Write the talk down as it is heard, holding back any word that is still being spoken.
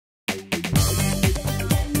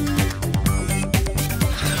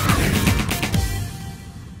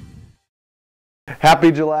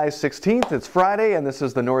Happy July 16th. It's Friday, and this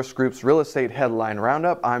is the Norris Group's Real Estate Headline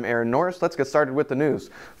Roundup. I'm Aaron Norris. Let's get started with the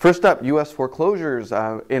news. First up, U.S. foreclosures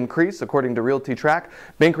increase. According to RealtyTrac,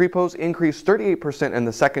 bank repos increased 38% in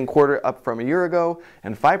the second quarter, up from a year ago,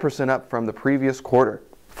 and 5% up from the previous quarter.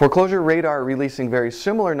 ForeclosureRadar releasing very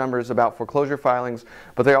similar numbers about foreclosure filings,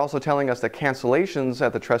 but they're also telling us that cancellations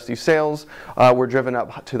at the trustee sales were driven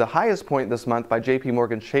up to the highest point this month by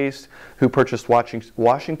JP Chase, who purchased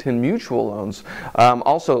Washington Mutual loans.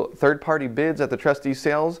 Also, third-party bids at the trustee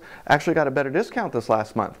sales actually got a better discount this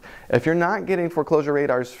last month. If you're not getting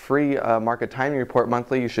ForeclosureRadar's free market timing report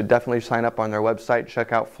monthly, you should definitely sign up on their website.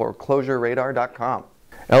 Check out foreclosureradar.com.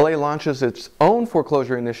 LA launches its own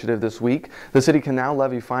foreclosure initiative this week. The city can now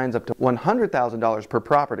levy fines up to $100,000 per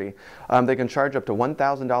property. They can charge up to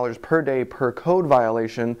 $1,000 per day per code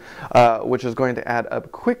violation, which is going to add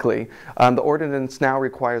up quickly. The ordinance now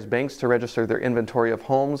requires banks to register their inventory of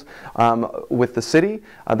homes with the city.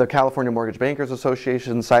 The California Mortgage Bankers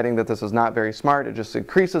Association citing that this is not very smart. It just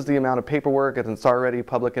increases the amount of paperwork, and it's already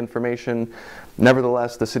public information.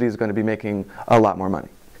 Nevertheless, the city is going to be making a lot more money.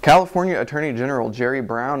 California Attorney General Jerry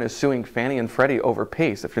Brown is suing Fannie and Freddie over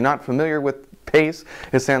PACE. If you're not familiar with PACE,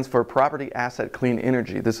 it stands for Property Asset Clean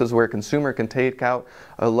Energy. This is where a consumer can take out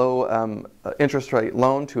a low interest rate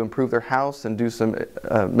loan to improve their house and do some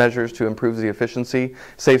measures to improve the efficiency,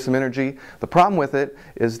 save some energy. The problem with it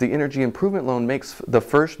is the energy improvement loan makes the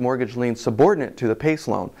first mortgage lien subordinate to the PACE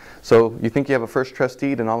loan. So you think you have a first trust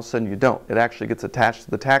deed and all of a sudden you don't. It actually gets attached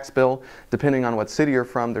to the tax bill. Depending on what city you're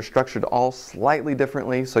from, they're structured all slightly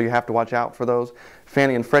differently, so you have to watch out for those.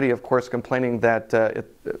 Fannie and Freddie, of course, complaining that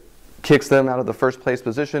it kicks them out of the first place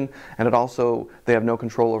position, and they have no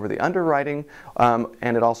control over the underwriting,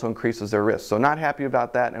 and it also increases their risk. So not happy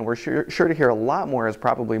about that, and we're sure to hear a lot more as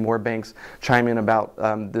probably more banks chime in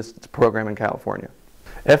about this program in California.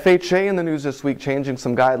 FHA in the news this week changing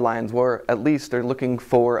some guidelines, where at least they're looking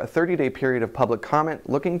for a 30-day period of public comment,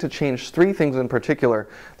 looking to change three things in particular.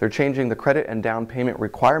 They're changing the credit and down payment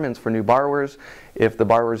requirements for new borrowers. If the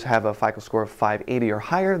borrowers have a FICO score of 580 or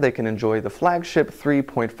higher, they can enjoy the flagship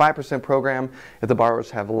 3.5% program. If the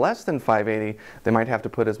borrowers have less than 580, they might have to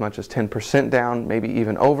put as much as 10% down, maybe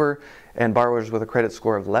even over, and borrowers with a credit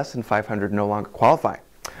score of less than 500 no longer qualify.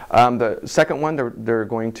 The second one, they're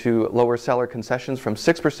going to lower seller concessions from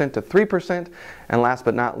 6% to 3%. And last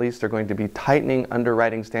but not least, they're going to be tightening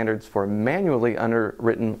underwriting standards for manually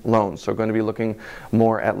underwritten loans. So we're going to be looking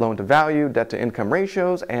more at loan to value, debt to income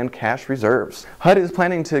ratios, and cash reserves. HUD is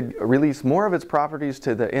planning to release more of its properties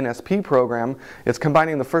to the NSP program. It's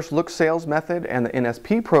combining the first look sales method and the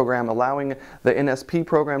NSP program, allowing the NSP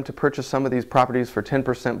program to purchase some of these properties for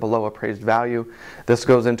 10% below appraised value. This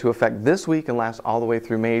goes into effect this week and lasts all the way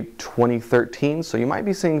through May 2013, so you might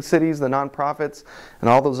be seeing cities, the nonprofits, and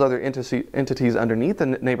all those other entities underneath the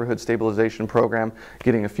Neighborhood Stabilization Program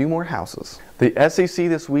getting a few more houses. The SEC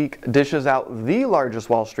this week dishes out the largest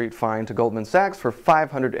Wall Street fine to Goldman Sachs for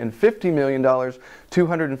 $550 million.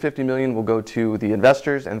 $250 million will go to the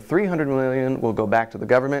investors, and $300 million will go back to the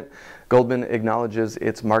government. Goldman acknowledges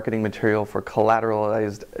its marketing material for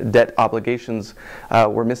collateralized debt obligations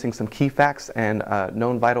were missing some key facts and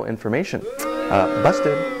known vital information.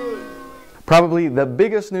 Busted. Probably the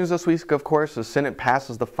biggest news this week, of course, is Senate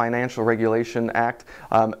passes the Financial Regulation Act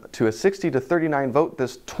to a 60-39 vote.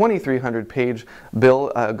 This 2,300-page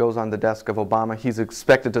bill goes on the desk of Obama. He's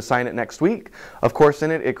expected to sign it next week. Of course,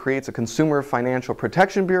 in it, it creates a Consumer Financial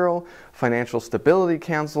Protection Bureau, Financial Stability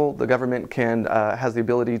Council. The government has the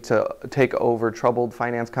ability to take over troubled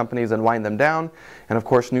finance companies and wind them down, and of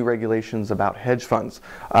course, new regulations about hedge funds.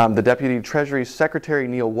 The Deputy Treasury Secretary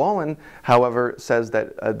Neil Wallen, however, says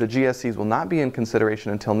that the GSEs will not be in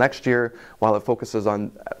consideration until next year, while it focuses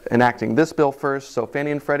on enacting this bill first. So Fannie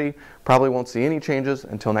and Freddie probably won't see any changes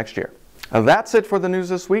until next year. That's it for the news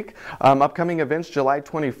this week. Upcoming events, July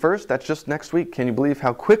 21st, that's just next week. Can you believe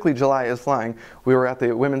how quickly July is flying? We were at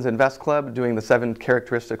the Women's Invest Club doing the 7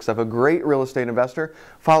 characteristics of a great real estate investor.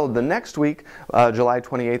 Followed the next week, July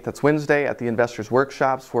 28th, that's Wednesday, at the Investors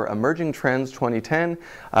Workshops for Emerging Trends 2010,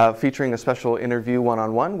 featuring a special interview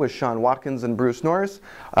one-on-one with Sean Watkins and Bruce Norris.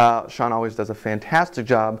 Sean always does a fantastic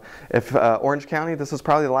job. If Orange County, this is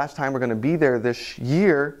probably the last time we're going to be there this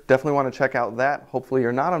year. Definitely want to check out that. Hopefully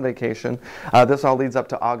you're not on vacation. This all leads up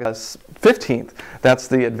to August 15th. That's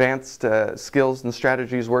the Advanced Skills and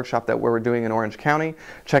Strategies Workshop that we're doing in Orange County.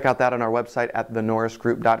 Check out that on our website at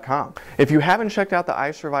thenorrisgroup.com. If you haven't checked out the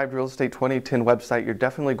I Survived Real Estate 2010 website, you're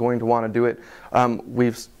definitely going to want to do it.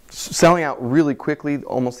 We've selling out really quickly.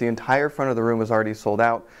 Almost the entire front of the room is already sold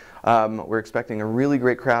out. We're expecting a really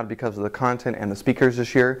great crowd because of the content and the speakers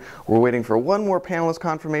this year. We're waiting for one more panelist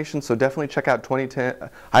confirmation, so definitely check out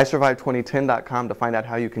isurvive2010.com to find out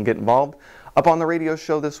how you can get involved. Up on the radio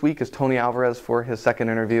show this week is Tony Alvarez for his second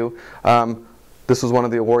interview. This was one of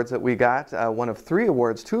the awards that we got, one of 3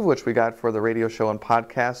 awards, 2 of which we got for the radio show and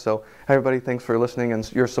podcast. So everybody, thanks for listening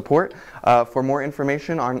and your support. For more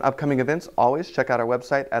information on upcoming events, always check out our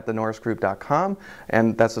website at thenorrisgroup.com,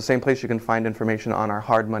 and that's the same place you can find information on our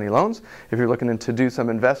hard money loans. If you're looking to do some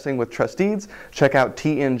investing with trust deeds, check out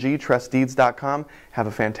tngtrustdeeds.com. Have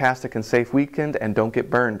a fantastic and safe weekend, and don't get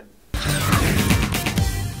burned.